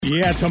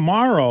Yeah,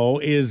 tomorrow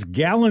is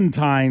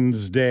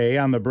Gallontines Day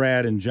on the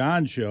Brad and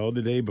John Show,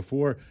 the day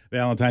before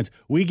Valentine's.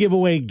 We give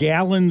away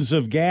gallons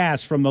of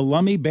gas from the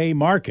Lummi Bay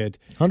Market.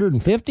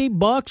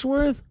 $150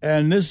 worth?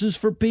 And this is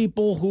for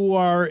people who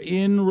are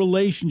in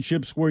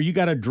relationships where you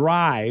got to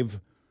drive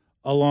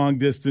a long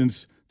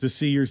distance to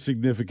see your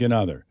significant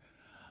other.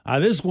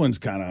 This one's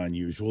kind of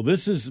unusual.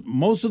 This is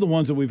most of the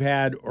ones that we've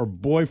had are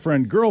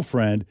boyfriend,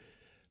 girlfriend.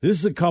 This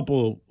is a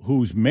couple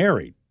who's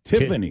married.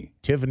 Tiffany.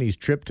 Tiffany's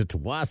trip to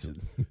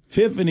Tsawwassen.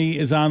 Tiffany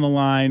is on the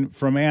line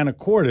from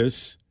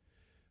Anacortes.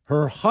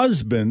 Her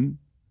husband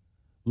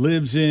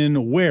lives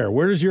in where?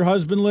 Where does your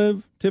husband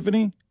live,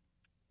 Tiffany?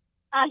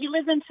 He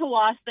lives in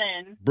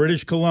Tsawwassen.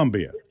 British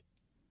Columbia.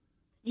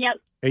 Yep.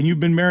 And you've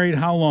been married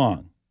how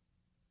long?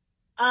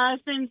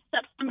 Since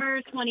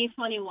September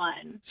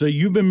 2021. So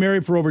you've been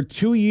married for over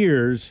 2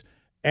 years,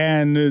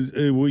 and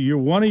you're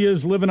one of you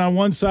is living on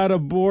one side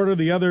of the border,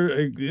 the other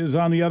is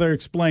on the other.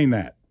 Explain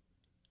that.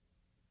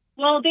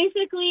 Well,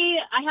 basically,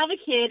 I have a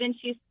kid, and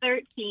she's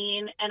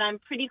 13, and I'm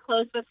pretty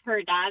close with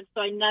her dad,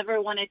 so I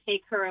never want to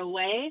take her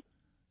away.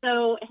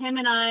 So him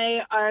and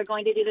I are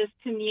going to do this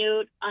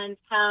commute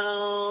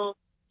until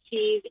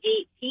she's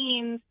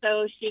 18,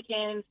 so she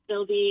can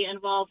still be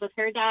involved with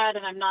her dad,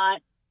 and I'm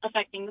not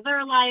affecting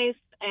their life.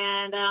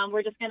 And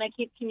we're just going to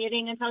keep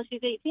commuting until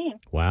she's 18.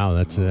 Wow,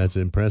 that's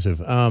impressive.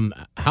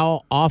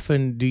 How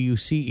often do you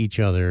see each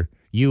other,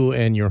 you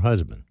and your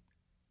husband?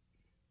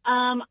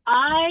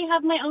 I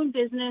have my own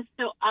business,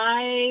 so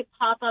I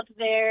pop up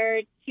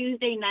there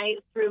Tuesday night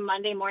through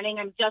Monday morning.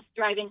 I'm just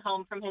driving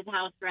home from his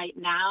house right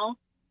now.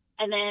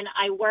 And then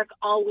I work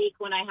all week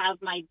when I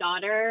have my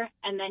daughter,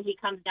 and then he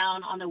comes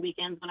down on the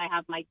weekends when I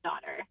have my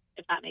daughter,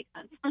 if that makes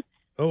sense.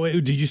 Oh,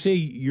 wait, did you say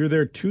you're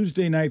there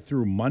Tuesday night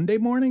through Monday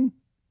morning?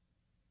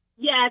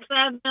 Yeah, because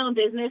I have my own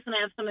business and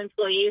I have some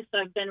employees, so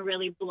I've been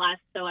really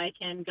blessed so I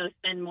can go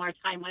spend more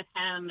time with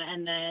him.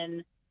 And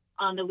then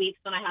on the weeks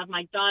when I have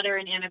my daughter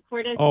in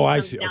Anacortes. Oh, I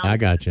see. Okay. I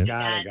got you.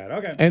 Got it.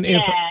 Okay. And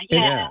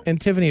Yeah.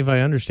 And Tiffany, if I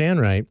understand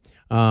right,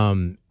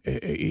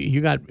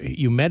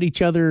 you met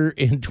each other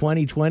in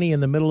 2020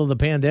 in the middle of the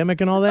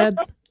pandemic and all that?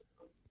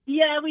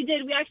 Yeah, we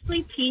did. We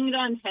actually pinged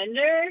on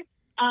Tinder.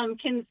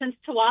 Since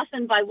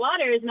Tsawwassen by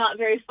water is not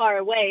very far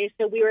away,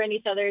 so we were in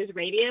each other's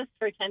radius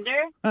for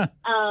Tinder.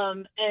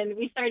 And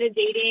we started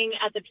dating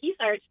at the Peace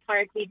Arch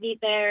Park. We'd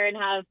meet there and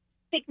have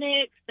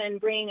picnics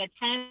and bring a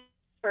tent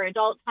for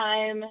adult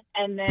time.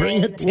 And then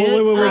Bring a tent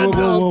Whoa, for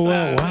adult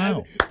wow.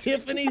 time.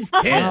 Tiffany's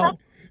tent.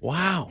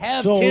 Wow.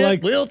 Have So, tent,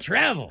 like, we'll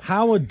travel.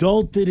 how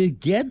adult did it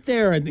get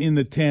there in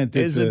the tent?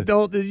 As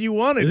adult as you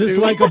want it Is this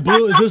to. like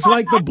is this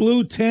like the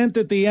blue tent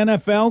at the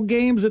NFL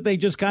games that they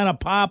just kind of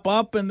pop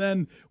up and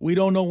then we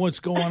don't know what's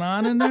going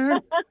on in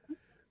there?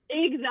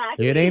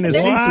 Exactly. It ain't a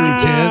see-through Wow,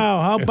 tent.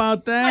 how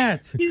about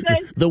that? You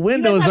guys- The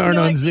windows you guys have aren't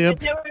no idea.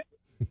 unzipped.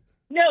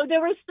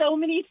 There were so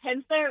many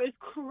tents there. It was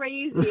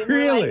crazy. And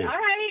Really? We're like, all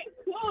right,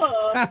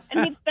 cool.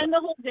 And we'd spend the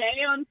whole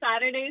day on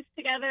Saturdays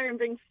together and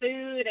bring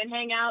food and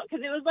hang out.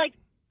 Because it was like,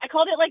 I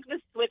called it like the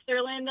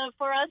Switzerland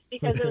for us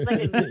because it was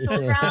like a neutral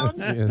ground.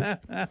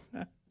 Yes.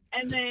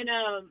 And then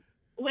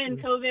when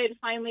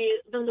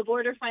the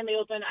border finally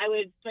opened, I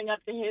would swing up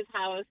to his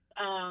house.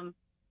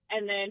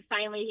 And then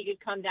finally he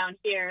could come down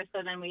here. So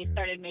then we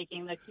started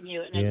making the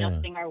commute and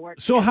adjusting our work.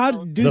 So how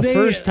schedules. do The they?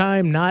 first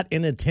time not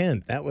in a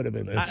tent. That would have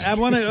been. I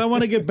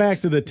want to get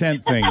back to the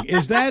tent thing.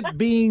 Is that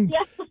being?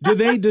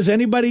 Does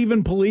anybody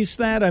even police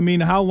that? I mean,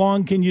 how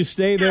long can you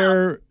stay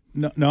there?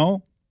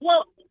 No.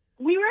 Well,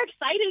 we were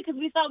excited because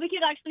we thought we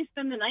could actually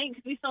spend the night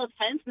because we saw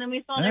tents, and then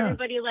we saw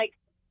everybody like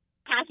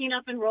packing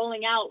up and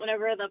rolling out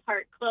whenever the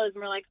park closed.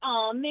 And we're like,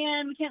 oh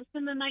man, we can't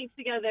spend the night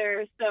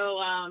together. So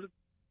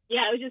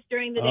yeah, it was just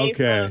during the day.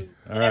 Okay.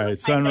 All right.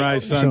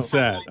 Sunrise,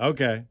 sunset.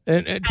 Okay.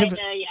 And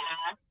Yeah.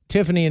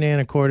 Tiffany and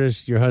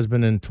Anacortes, your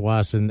husband in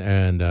Tsawwassen,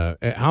 and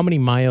how many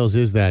miles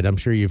is that? I'm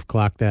sure you've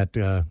clocked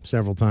that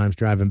several times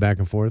driving back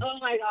and forth. Oh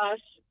my gosh,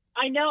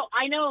 I know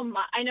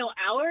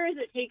hours.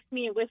 It takes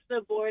me with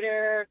the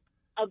border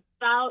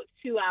about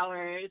 2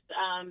 hours,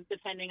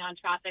 depending on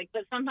traffic.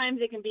 But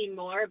sometimes it can be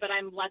more. But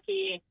I'm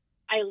lucky.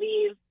 I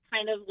leave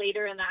kind of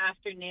later in the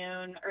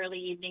afternoon, early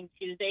evening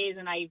Tuesdays,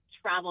 and I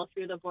travel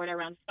through the border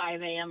around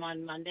 5 a.m.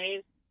 on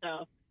Mondays.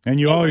 So. And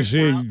you always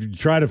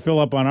try to fill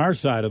up on our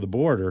side of the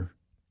border.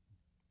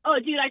 Oh,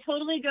 dude, I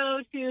totally go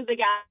to the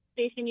gas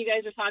station you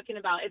guys are talking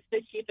about. It's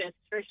the cheapest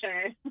for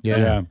sure.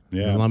 Yeah. The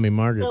Lummi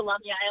Market. The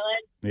Lummi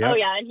Island. Yep. Oh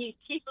yeah, and he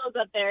fills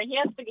up there, and he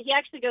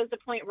actually goes to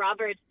Point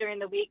Roberts during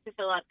the week to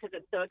fill up because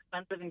it's so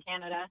expensive in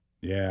Canada.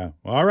 Yeah.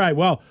 All right.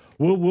 Well,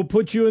 we'll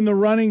put you in the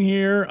running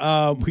here.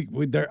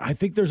 I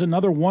think there's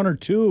another one or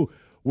two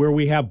where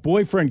we have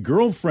boyfriend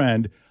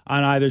girlfriend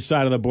on either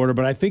side of the border,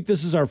 but I think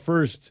this is our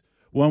first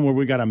one where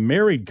we got a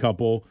married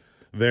couple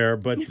there.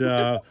 But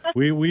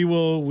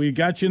we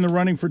got you in the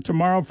running for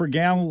tomorrow for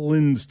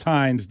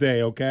Gallontines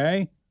Day.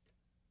 Okay.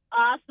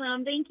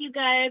 Awesome. Thank you,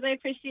 guys. I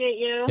appreciate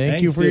you.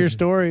 Thank you for your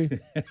story.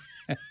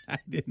 I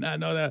did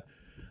not know that.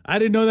 I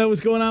didn't know that was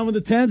going on with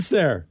the tents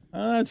there.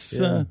 That's.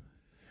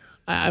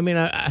 I mean,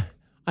 I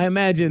I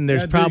imagine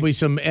there's probably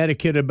some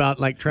etiquette about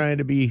like trying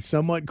to be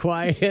somewhat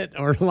quiet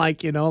or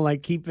like,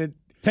 like keep it.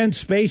 Tent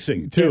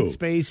spacing, too. Tent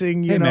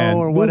spacing, man,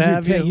 or what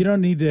have you. You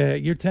don't need to,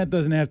 your tent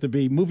doesn't have to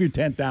be, move your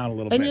tent down a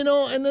little bit. And,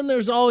 and then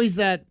there's always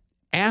that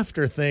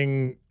after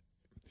thing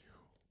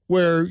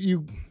where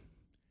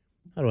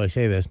how do I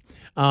say this?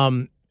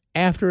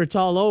 After it's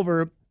all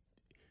over,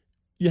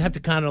 you have to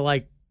kind of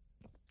like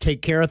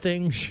take care of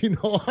things,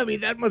 I mean,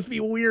 that must be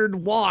a weird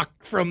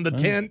walk from the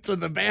tent to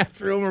the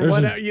bathroom or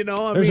whatever,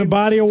 There's a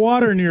body of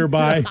water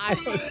nearby.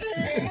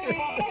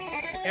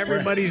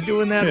 Everybody's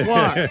doing that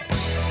walk.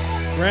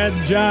 Brad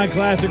and John,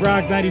 Classic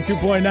Rock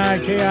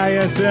 92.9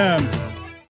 KISM.